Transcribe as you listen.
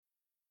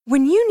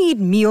When you need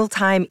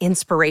mealtime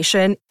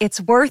inspiration,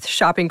 it's worth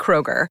shopping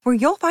Kroger, where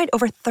you'll find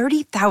over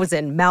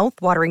 30,000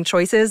 mouth-watering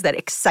choices that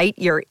excite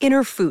your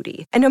inner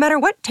foodie. And no matter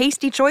what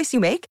tasty choice you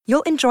make,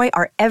 you'll enjoy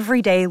our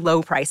everyday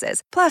low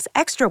prices, plus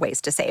extra ways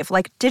to save,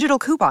 like digital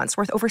coupons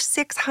worth over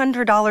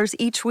 $600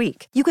 each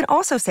week. You can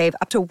also save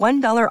up to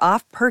 $1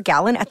 off per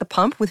gallon at the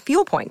pump with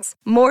fuel points.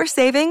 More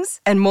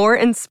savings and more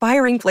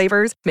inspiring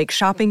flavors make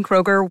shopping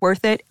Kroger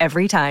worth it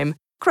every time.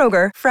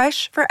 Kroger,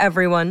 fresh for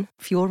everyone.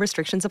 Fuel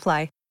restrictions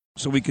apply.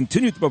 So we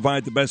continue to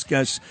provide the best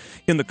guests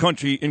in the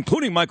country,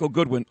 including Michael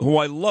Goodwin, who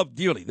I love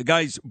dearly. The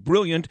guy's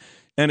brilliant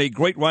and a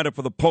great writer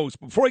for the Post.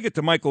 Before I get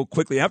to Michael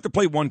quickly, I have to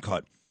play one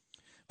cut.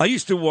 I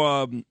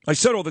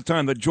said all the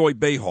time that Joy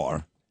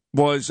Behar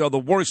was the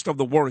worst of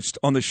the worst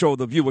on the show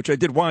The View, which I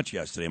did watch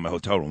yesterday in my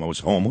hotel room. I was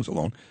home, I was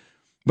alone.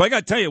 But I got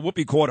to tell you,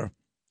 Whoopi caught her.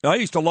 I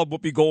used to love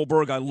Whoopi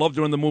Goldberg. I loved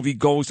her in the movie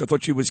Ghost. I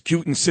thought she was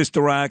cute in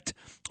Sister Act.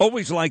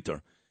 Always liked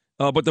her.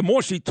 But the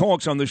more she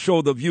talks on the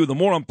show The View, the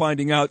more I'm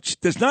finding out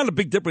there's not a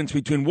big difference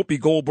between Whoopi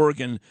Goldberg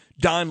and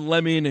Don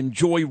Lemon and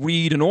Joy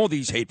Reid and all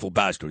these hateful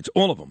bastards,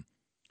 all of them.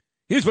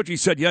 Here's what she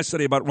said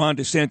yesterday about Ron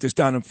DeSantis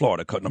down in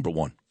Florida, cut number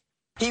one.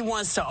 He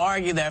wants to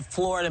argue that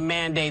Florida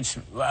mandates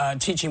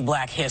teaching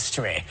black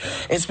history.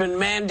 It's been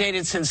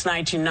mandated since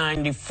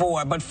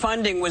 1994, but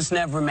funding was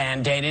never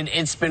mandated.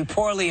 It's been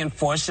poorly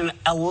enforced, and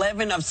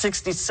 11 of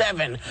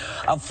 67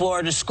 of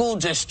Florida school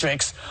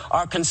districts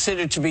are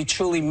considered to be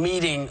truly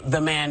meeting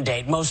the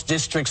mandate. Most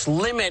districts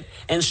limit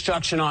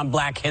instruction on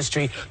black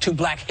history to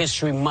Black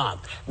History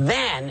Month.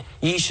 Then,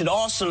 you should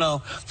also know,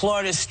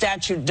 Florida's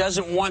statute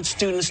doesn't want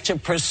students to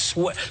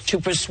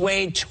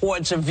persuade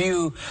towards a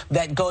view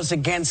that goes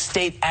against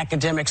state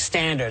academic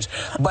standards.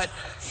 But,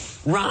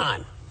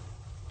 Ron,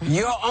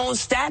 your own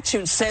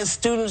statute says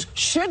students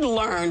should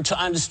learn to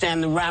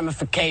understand the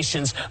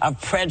ramifications of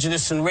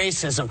prejudice and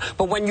racism.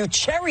 But when you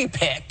cherry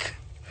pick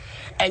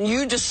and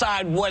you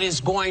decide what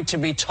is going to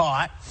be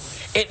taught,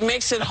 it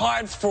makes it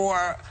hard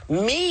for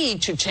me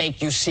to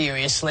take you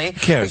seriously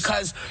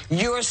because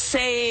you're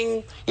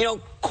saying,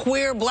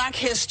 queer black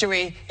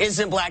history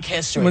isn't black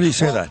history. When do you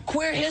say that?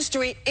 Queer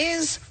history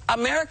is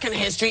American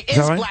history,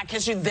 is black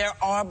history. There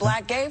are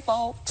black gay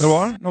folks. There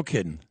are? No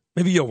kidding.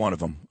 Maybe you're one of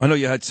them. I know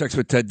you had sex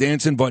with Ted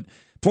Danson, but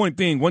point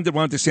being, when did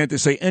Ron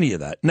DeSantis say any of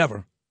that?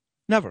 Never.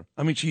 Never.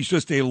 I mean, she's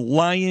just a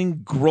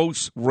lying,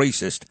 gross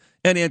racist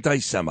and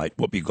anti-Semite,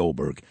 Whoopi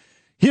Goldberg.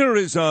 Here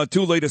is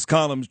two latest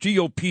columns.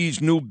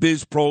 GOP's new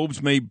biz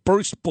probes may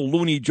burst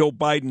balloony Joe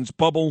Biden's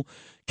bubble.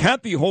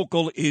 Kathy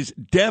Hochul is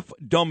deaf,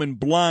 dumb, and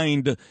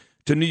blind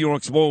to New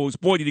York's woes.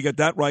 Boy, did you get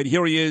that right.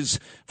 Here he is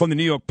from the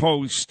New York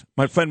Post,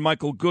 my friend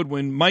Michael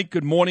Goodwin. Mike,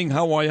 good morning.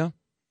 How are you?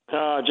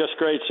 Just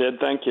great, Sid.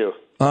 Thank you.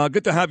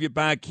 Good to have you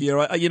back here.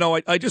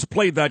 I just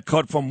played that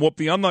cut from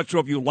Whoopi. I'm not sure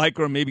if you like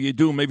her. Maybe you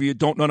do. Maybe you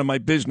don't. None of my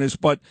business.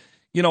 But,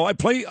 I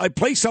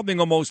play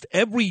something almost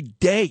every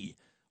day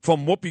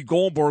from Whoopi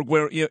Goldberg,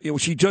 where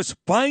she just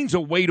finds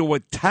a way to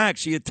attack.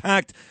 She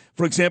attacked,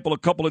 for example, a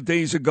couple of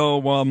days ago,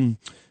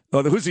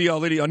 who's the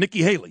lady?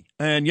 Nikki Haley.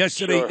 And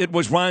yesterday It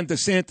was Ron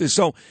DeSantis.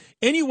 So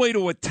any way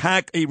to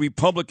attack a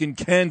Republican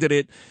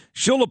candidate,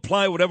 she'll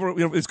apply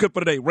whatever is good for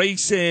today.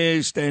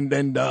 Racist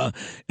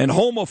and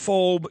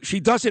homophobe. She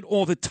does it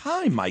all the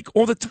time, Mike,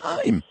 all the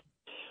time.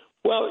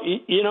 Well,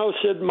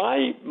 Sid,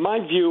 my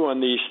view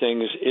on these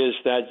things is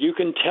that you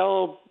can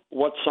tell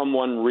what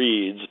someone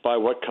reads by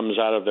what comes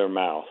out of their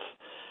mouth.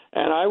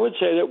 And I would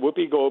say that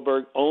Whoopi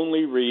Goldberg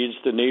only reads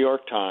the New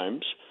York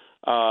Times,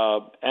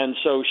 and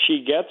so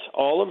she gets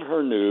all of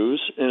her news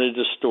in a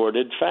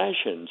distorted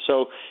fashion.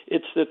 So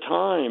it's the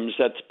Times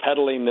that's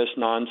peddling this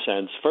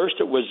nonsense. First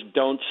it was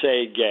Don't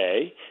Say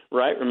Gay,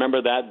 right? Remember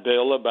that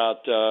bill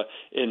about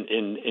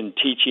in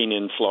teaching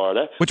in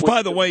Florida? Which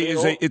by the way,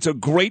 it's a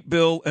great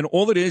bill, and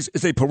all it is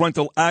a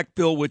parental act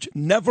bill which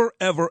never,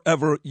 ever,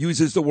 ever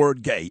uses the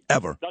word gay,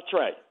 ever. That's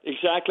right.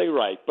 Exactly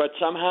right. But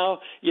somehow,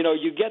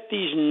 you get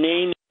these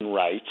naming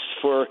rights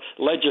for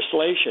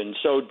legislation.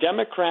 So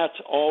Democrats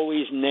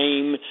always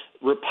name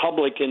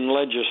Republican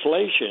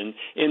legislation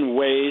in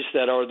ways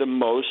that are the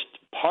most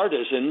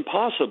partisan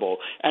possible.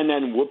 And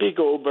then Whoopi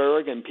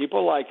Goldberg and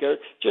people like her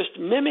just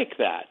mimic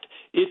that.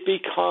 It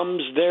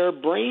becomes their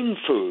brain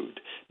food.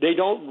 They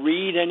don't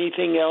read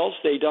anything else.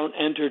 They don't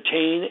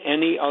entertain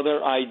any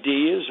other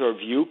ideas or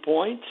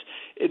viewpoints.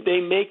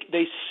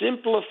 They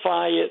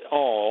simplify it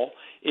all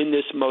in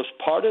this most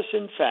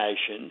partisan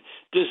fashion,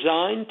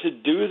 designed to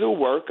do the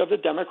work of the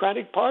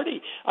Democratic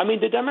Party. I mean,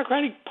 the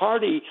Democratic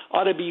Party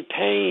ought to be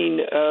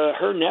paying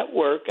her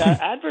network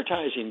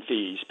advertising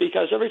fees,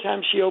 because every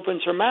time she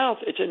opens her mouth,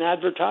 it's an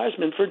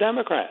advertisement for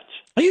Democrats.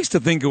 I used to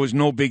think it was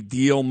no big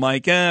deal,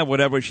 Mike,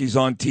 whatever, she's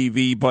on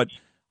TV, but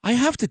I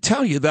have to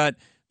tell you that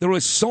there are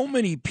so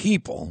many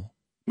people,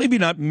 maybe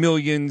not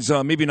millions,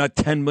 maybe not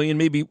 10 million,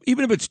 maybe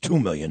even if it's 2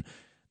 million,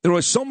 there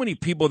are so many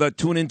people that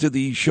tune into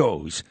these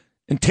shows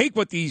and take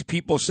what these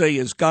people say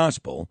as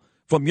gospel,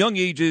 from young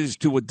ages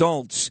to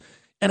adults.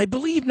 And I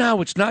believe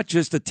now it's not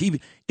just the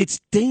TV. It's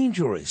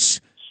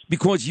dangerous,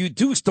 because you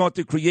do start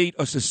to create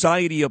a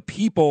society of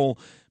people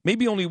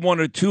maybe only one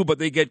or two, but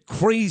they get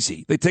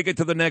crazy. They take it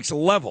to the next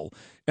level,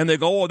 and they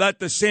go, oh, that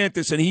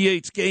DeSantis, and he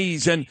hates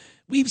gays. And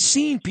we've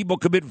seen people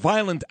commit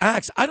violent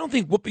acts. I don't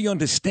think Whoopi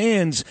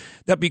understands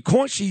that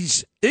because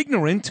she's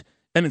ignorant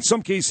and in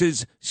some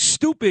cases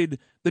stupid,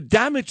 the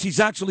damage she's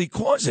actually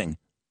causing.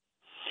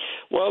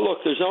 Well, look,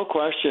 there's no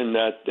question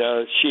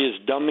that she is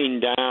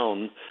dumbing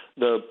down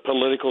the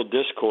political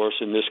discourse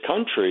in this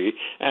country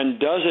and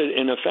does it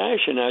in a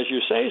fashion, as you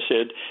say,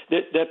 Sid,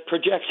 that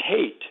projects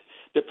hate,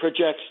 that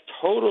projects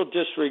total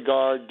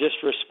disregard,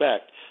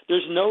 disrespect.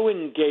 There's no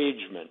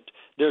engagement.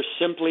 There's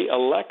simply a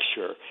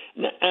lecture.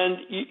 And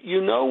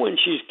you know when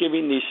she's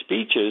giving these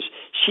speeches,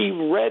 she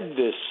read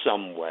this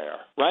somewhere,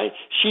 right?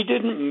 She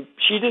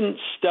didn't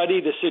study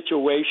the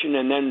situation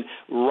and then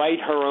write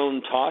her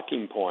own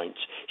talking points.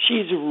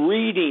 She's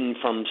reading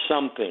from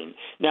something.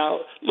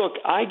 Now, look,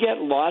 I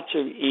get lots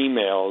of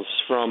emails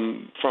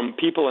from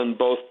people in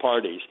both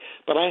parties,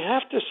 but I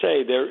have to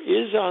say there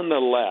is on the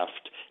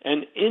left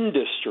an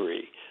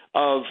industry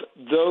of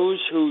those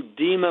who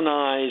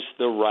demonize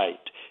the right.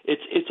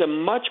 It's a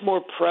much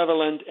more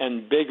prevalent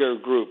and bigger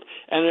group,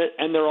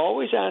 and they're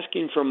always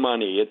asking for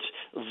money.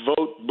 It's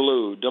vote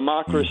blue,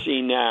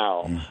 democracy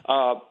now,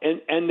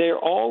 and they're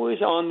always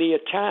on the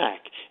attack.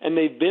 And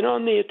they've been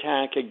on the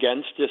attack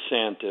against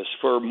DeSantis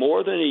for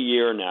more than a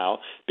year now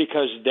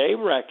because they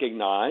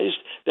recognized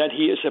that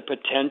he is a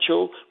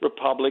potential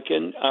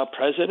Republican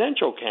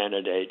presidential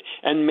candidate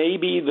and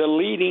maybe the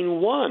leading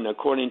one,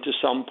 according to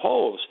some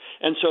polls.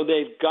 And so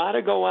they've got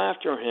to go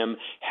after him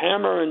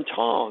hammer and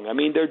tong. I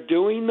mean, they're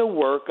doing the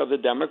work of the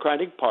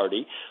Democratic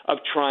Party of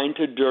trying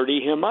to dirty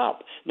him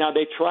up. Now,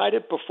 they tried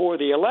it before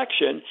the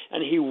election,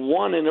 and he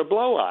won in a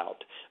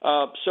blowout.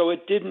 So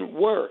it didn't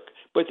work.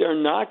 But they're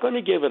not going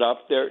to give it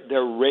up.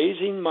 They're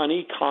raising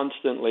money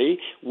constantly.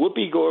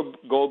 Whoopi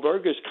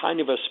Goldberg is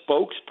kind of a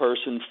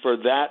spokesperson for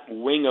that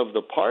wing of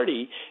the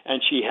party,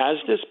 and she has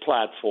this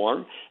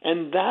platform,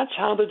 and that's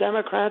how the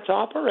Democrats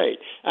operate.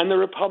 And the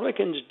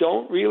Republicans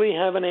don't really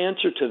have an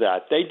answer to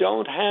that. They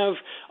don't have,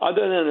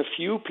 other than a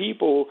few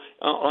people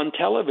on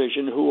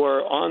television who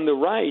are on the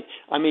right.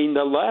 I mean,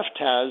 the left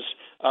has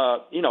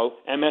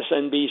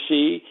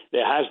MSNBC,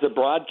 it has the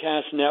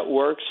broadcast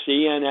network,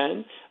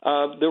 CNN.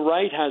 The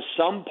right has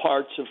some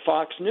parts of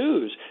Fox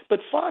News. But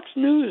Fox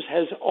News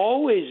has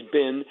always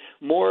been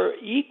more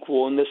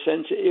equal in the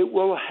sense it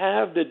will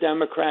have the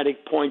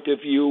Democratic point of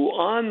view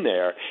on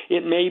there.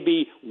 It may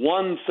be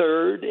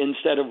 1/3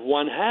 instead of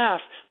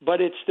 1/2,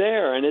 but it's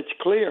there and it's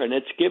clear and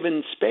it's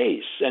given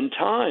space and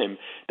time.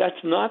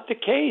 That's not the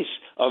case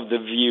of The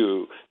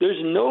View.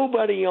 There's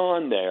nobody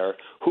on there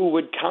who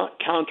would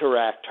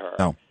counteract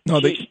her.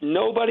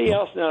 Nobody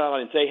else in that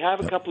audience. They have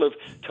a couple of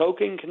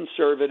token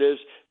conservatives,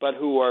 but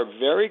who are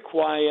very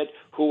quiet,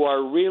 who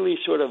are really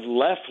sort of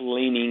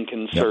left-leaning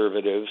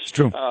conservatives,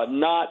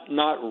 not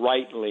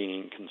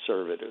right-leaning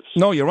conservatives.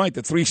 No, you're right.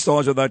 The three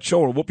stars of that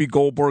show are Whoopi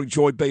Goldberg,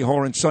 Joy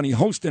Behar, and Sonny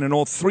Hostin, and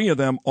all three of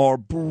them are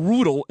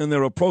brutal in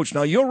their approach.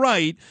 Now, you're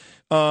right.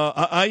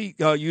 I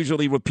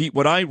usually repeat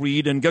what I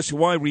read, and guess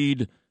who I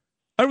read?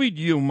 I read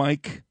you,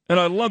 Mike. And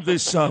I love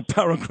this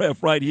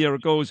paragraph right here.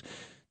 It goes,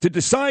 to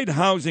decide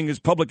housing is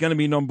public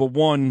enemy number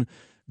one,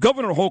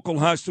 Governor Hochul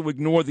has to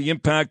ignore the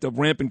impact of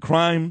rampant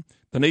crime,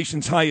 the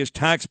nation's highest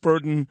tax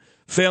burden,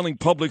 failing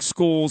public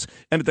schools,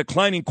 and a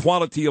declining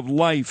quality of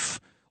life.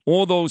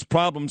 All those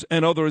problems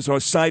and others are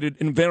cited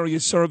in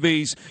various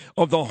surveys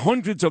of the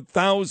hundreds of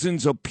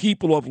thousands of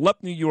people who have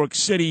left New York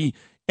City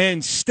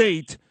and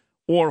state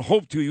or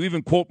hope to. You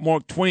even quote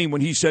Mark Twain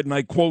when he said, and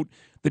I quote,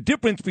 the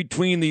difference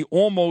between the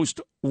almost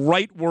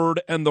right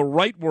word and the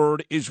right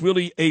word is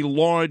really a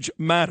large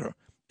matter.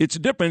 It's a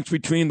difference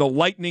between the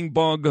lightning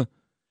bug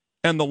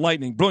and the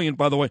lightning. Brilliant,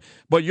 by the way.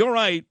 But you're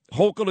right.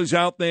 Hochul is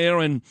out there,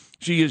 and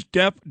she is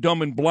deaf,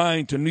 dumb, and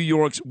blind to New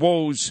York's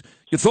woes.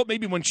 You thought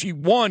maybe when she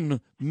won,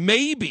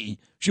 maybe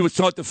she would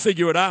start to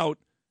figure it out.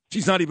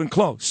 She's not even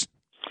close.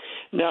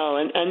 No,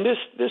 and this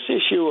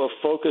issue of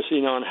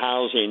focusing on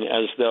housing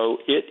as though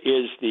it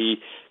is the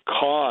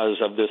cause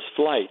of this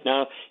flight.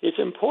 Now, it's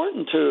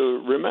important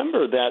to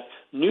remember that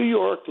New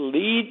York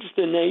leads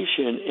the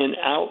nation in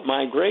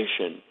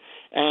out-migration.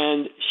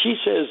 And she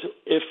says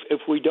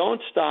if we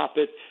don't stop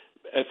it,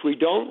 if we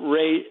don't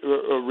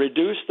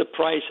reduce the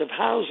price of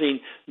housing,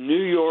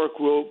 New York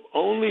will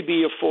only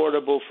be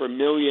affordable for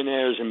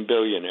millionaires and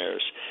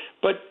billionaires.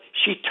 But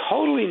she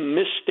totally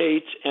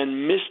misstates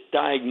and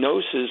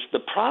misdiagnoses the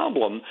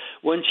problem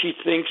when she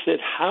thinks that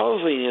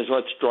housing is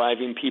what's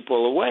driving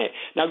people away.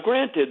 Now,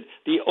 granted,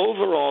 the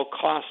overall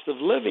cost of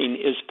living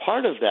is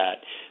part of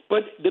that.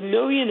 But the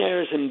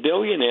millionaires and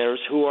billionaires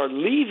who are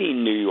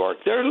leaving New York,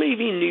 they're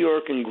leaving New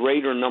York in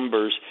greater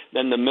numbers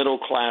than the middle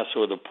class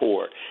or the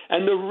poor.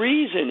 And the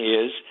reason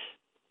is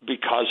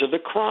because of the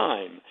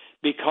crime,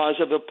 because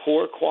of the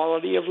poor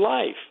quality of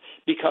life,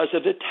 because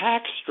of the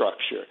tax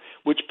structure,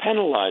 which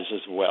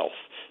penalizes wealth,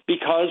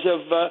 because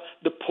of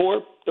the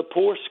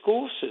poor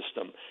school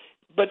system.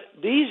 But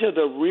these are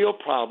the real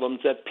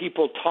problems that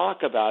people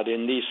talk about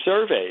in these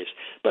surveys.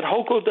 But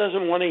Hochul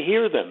doesn't want to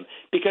hear them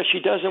because she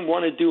doesn't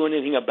want to do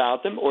anything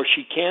about them, or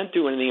she can't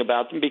do anything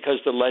about them because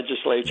the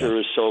legislature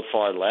is so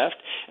far left.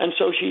 And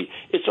so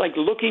it's like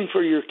looking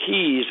for your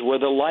keys where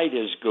the light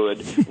is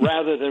good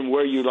rather than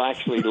where you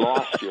actually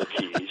lost your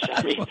keys.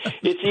 I mean,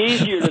 it's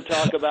easier to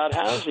talk about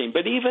housing.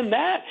 But even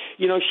that,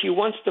 she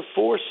wants to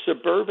force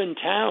suburban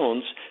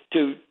towns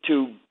to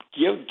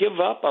give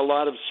up a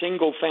lot of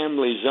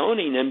single-family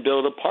zoning and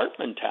build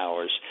apartment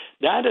towers.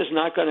 That is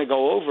not going to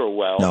go over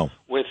well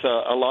with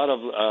a lot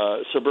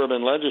of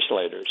suburban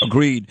legislators.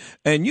 Agreed.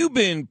 And you've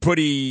been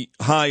pretty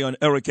high on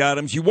Eric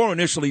Adams. You were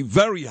initially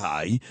very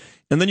high,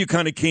 and then you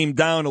kind of came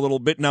down a little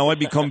bit. Now I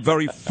become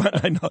very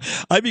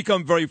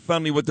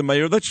friendly with the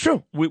mayor. That's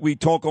true. We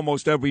talk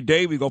almost every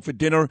day. We go for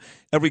dinner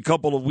every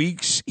couple of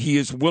weeks. He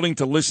is willing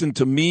to listen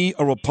to me,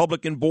 a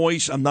Republican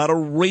voice. I'm not a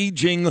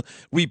raging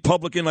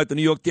Republican like the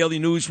New York Daily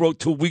News wrote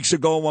 2 weeks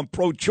ago. I'm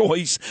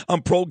pro-choice.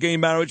 I'm pro-gay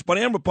marriage, but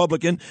I am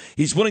Republican.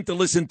 He's willing to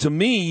listen to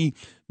me,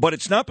 but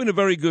it's not been a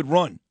very good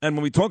run. And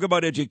when we talk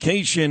about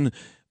education,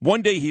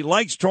 one day he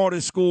likes charter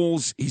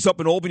schools. He's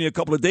up in Albany a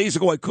couple of days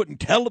ago. I couldn't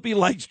tell if he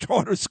likes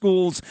charter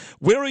schools.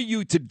 Where are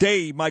you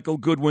today, Michael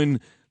Goodwin,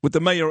 with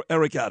the mayor,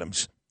 Eric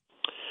Adams?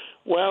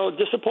 Well,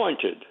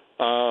 disappointed,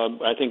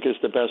 I think is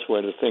the best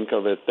way to think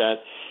of it, that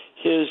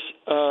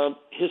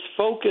his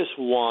focus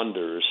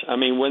wanders. I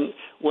mean,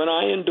 when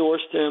I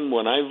endorsed him,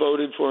 when I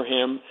voted for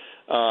him,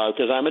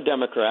 because I'm a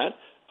Democrat,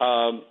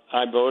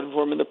 I voted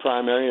for him in the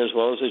primary as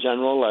well as the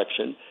general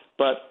election,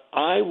 but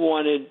I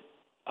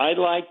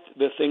liked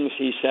the things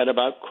he said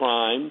about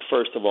crime,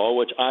 first of all,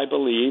 which I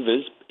believe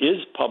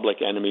is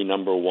public enemy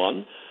number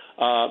one.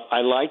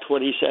 I liked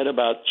what he said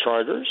about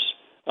charters,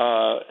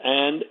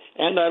 and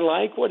I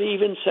like what he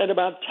even said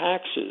about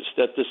taxes,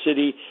 that the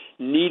city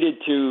needed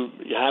to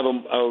have a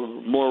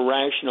more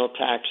rational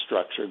tax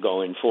structure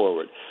going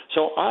forward.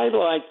 So I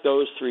like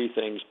those three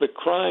things, but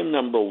crime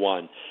number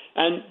one.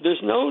 And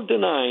there's no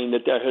denying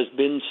that there has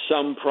been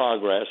some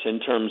progress in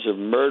terms of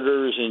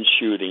murders and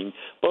shooting,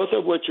 both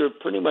of which are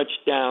pretty much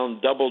down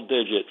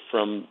double-digit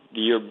from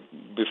the year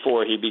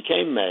before he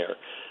became mayor.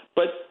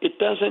 But it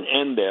doesn't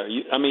end there.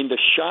 The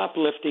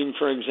shoplifting,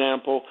 for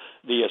example,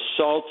 the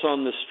assaults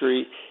on the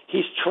street,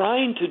 he's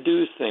trying to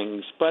do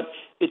things, but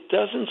it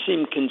doesn't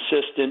seem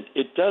consistent.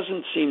 It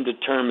doesn't seem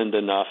determined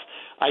enough.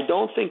 I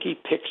don't think he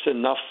picks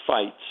enough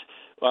fights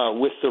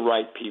with the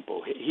right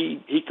people.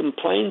 He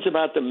complains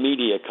about the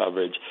media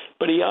coverage,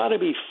 but he ought to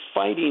be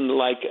fighting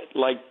like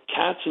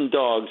cats and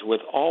dogs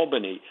with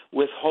Albany,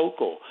 with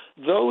Hochul.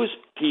 Those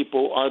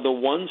people are the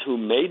ones who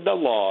made the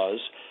laws,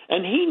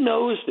 and he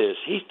knows this.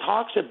 He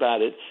talks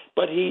about it,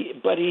 but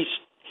he's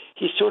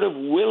sort of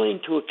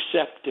willing to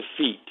accept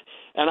defeat.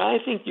 And I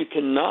think you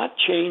cannot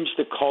change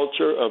the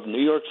culture of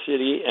New York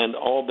City and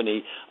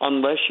Albany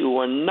unless you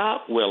are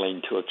not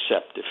willing to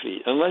accept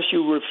defeat, unless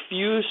you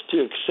refuse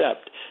to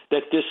accept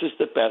that this is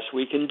the best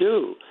we can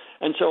do.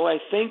 And so I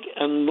think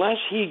unless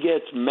he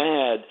gets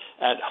mad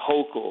at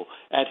Hochul,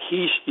 at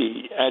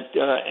Heastie, at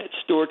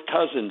Stuart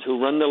Cousins,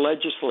 who run the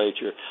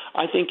legislature,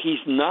 I think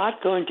he's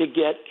not going to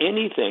get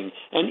anything.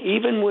 And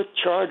even with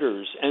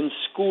charters and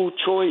school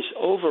choice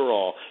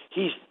overall,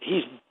 he's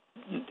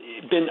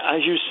been,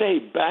 as you say,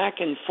 back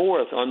and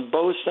forth on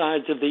both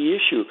sides of the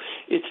issue.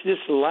 It's this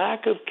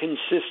lack of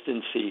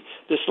consistency,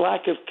 this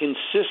lack of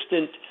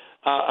consistent,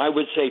 I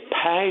would say,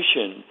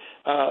 passion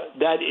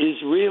that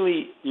is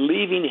really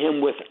leaving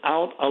him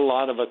without a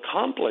lot of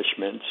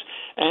accomplishments.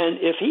 And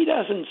if he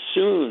doesn't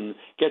soon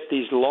get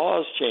these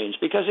laws changed,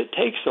 because it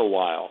takes a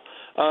while,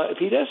 if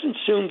he doesn't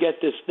soon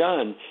get this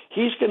done,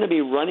 he's going to be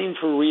running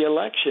for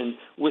re-election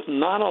with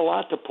not a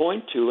lot to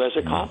point to as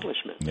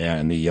accomplishment. Yeah,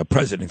 and the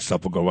president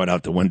stuff will go right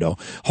out the window.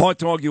 Hard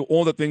to argue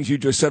all the things you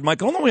just said.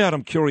 Michael, on the way out,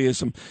 I'm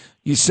curious.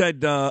 You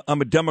said,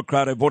 I'm a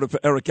Democrat. I voted for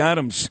Eric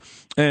Adams.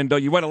 And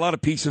you read a lot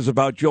of pieces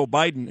about Joe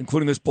Biden,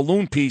 including this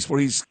balloon piece where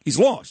he's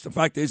lost. The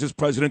fact is, his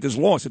president is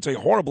lost. It's a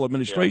horrible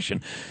administration.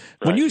 Yeah.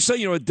 Right. When you say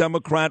you're a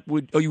Democrat,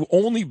 or you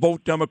only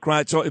vote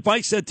Democrat, so if I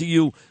said to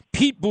you,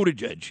 Pete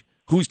Buttigieg,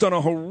 who's done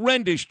a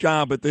horrendous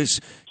job at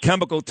this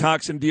chemical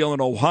toxin deal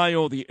in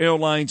Ohio, the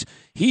airlines.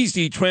 He's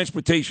the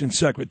transportation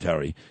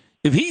secretary.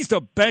 If he's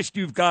the best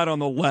you've got on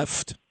the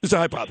left, this is a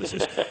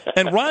hypothesis,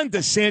 and Ron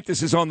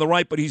DeSantis is on the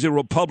right, but he's a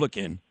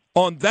Republican,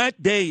 on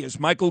that day, is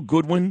Michael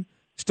Goodwin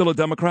still a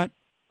Democrat?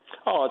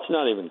 Oh, it's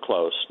not even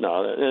close.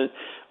 No.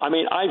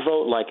 I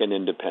vote like an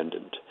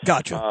independent.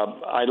 Gotcha.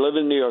 I live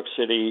in New York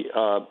City.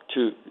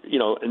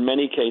 In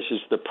many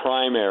cases, the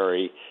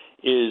primary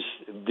is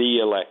the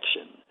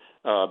election.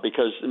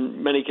 Because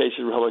in many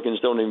cases Republicans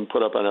don't even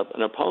put up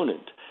an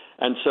opponent.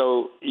 And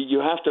so you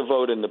have to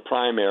vote in the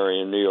primary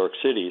in New York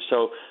City.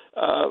 So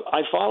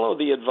I follow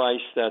the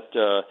advice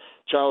that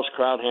Charles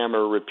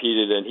Krauthammer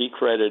repeated, and he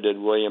credited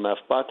William F.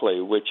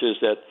 Buckley, which is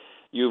that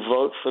you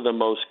vote for the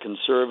most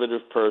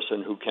conservative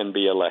person who can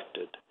be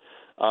elected.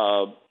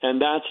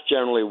 And that's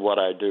generally what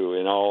I do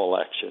in all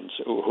elections.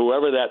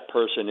 Whoever that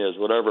person is,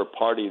 whatever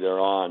party they're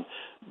on,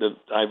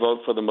 I vote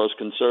for the most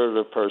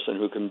conservative person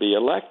who can be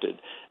elected.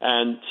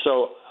 And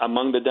so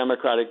among the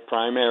Democratic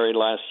primary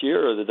last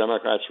year, the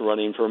Democrats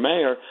running for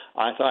mayor,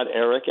 I thought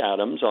Eric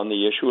Adams on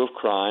the issue of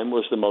crime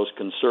was the most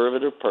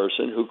conservative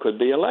person who could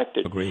be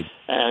elected. Agreed.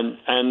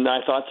 And I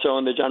thought so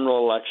in the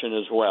general election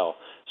as well.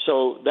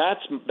 So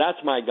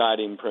that's my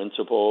guiding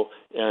principle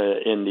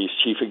in these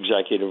chief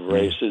executive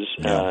races,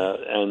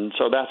 and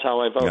so that's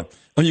how I vote. Yeah.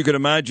 And you can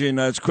imagine,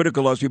 as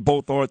critical as we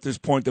both are at this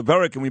point of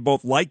Eric, and we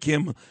both like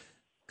him,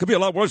 could be a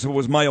lot worse if it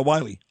was Maya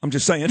Wiley. I'm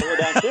just saying. Well,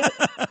 that's it.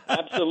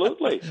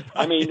 Absolutely.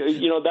 I mean,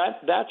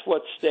 that's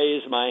what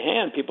stays my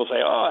hand. People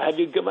say, "Oh, have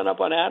you given up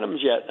on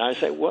Adams yet?" And I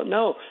say, "Well,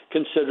 no.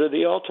 Consider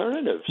the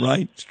alternatives."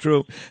 Right. It's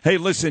true. Hey,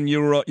 listen,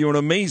 you're an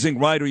amazing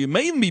writer. You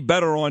may even be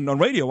better on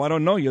radio. I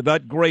don't know. You're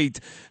that great.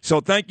 So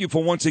thank you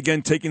for once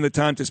again taking the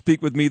time to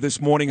speak with me this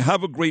morning.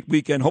 Have a great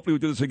weekend. Hopefully we'll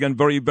do this again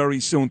very,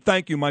 very soon.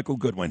 Thank you, Michael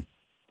Goodwin.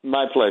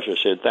 My pleasure,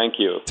 Sid. Thank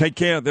you. Take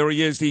care. There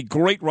he is, the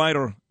great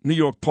writer, New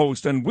York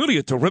Post, and really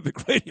a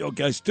terrific radio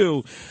guest,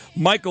 too.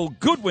 Michael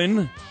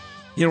Goodwin,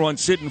 here on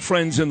Sid and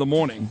Friends in the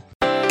Morning.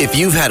 If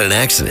you've had an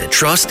accident,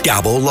 trust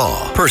Gabo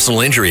Law.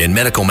 Personal injury and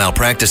medical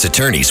malpractice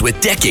attorneys with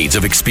decades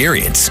of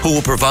experience who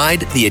will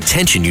provide the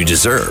attention you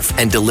deserve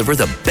and deliver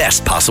the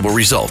best possible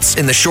results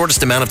in the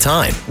shortest amount of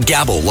time.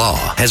 Gabo Law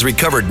has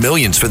recovered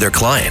millions for their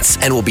clients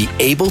and will be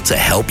able to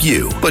help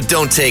you. But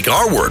don't take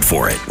our word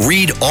for it.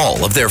 Read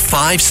all of their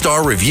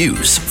 5-star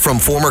reviews from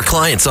former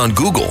clients on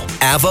Google,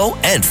 Avo,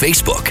 and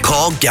Facebook.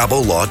 Call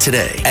Gabo Law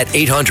today at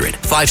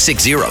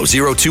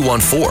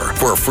 800-560-0214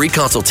 for a free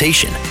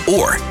consultation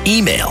or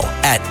email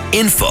at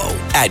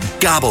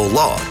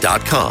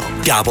info@gabolaw.com.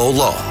 Gabo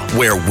Law,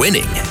 where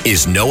winning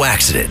is no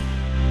accident.